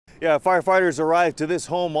Yeah, firefighters arrived to this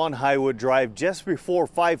home on Highwood Drive just before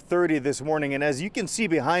 5:30 this morning, and as you can see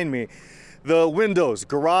behind me, the windows,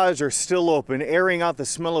 garage are still open, airing out the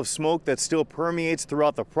smell of smoke that still permeates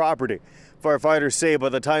throughout the property. Firefighters say by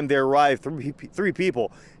the time they arrived, three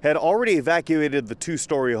people had already evacuated the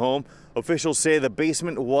two-story home. Officials say the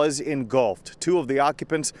basement was engulfed. Two of the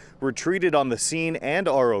occupants were treated on the scene and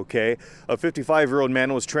are okay. A 55-year-old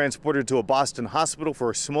man was transported to a Boston hospital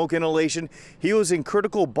for smoke inhalation. He was in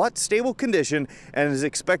critical but stable condition and is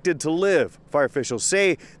expected to live. Fire officials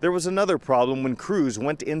say there was another problem when crews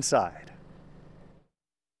went inside.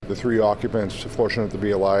 The three occupants are fortunate to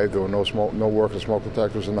be alive. There were no working smoke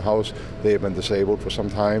detectors in the house. They have been disabled for some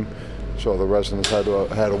time. So the residents had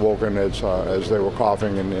awoken as they were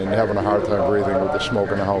coughing and having a hard time breathing with the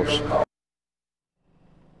smoke in the house.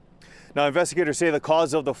 Now, investigators say the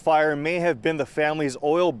cause of the fire may have been the family's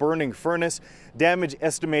oil-burning furnace, damage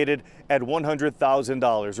estimated at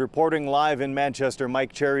 $100,000. Reporting live in Manchester,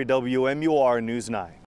 Mike Cherry, WMUR News 9.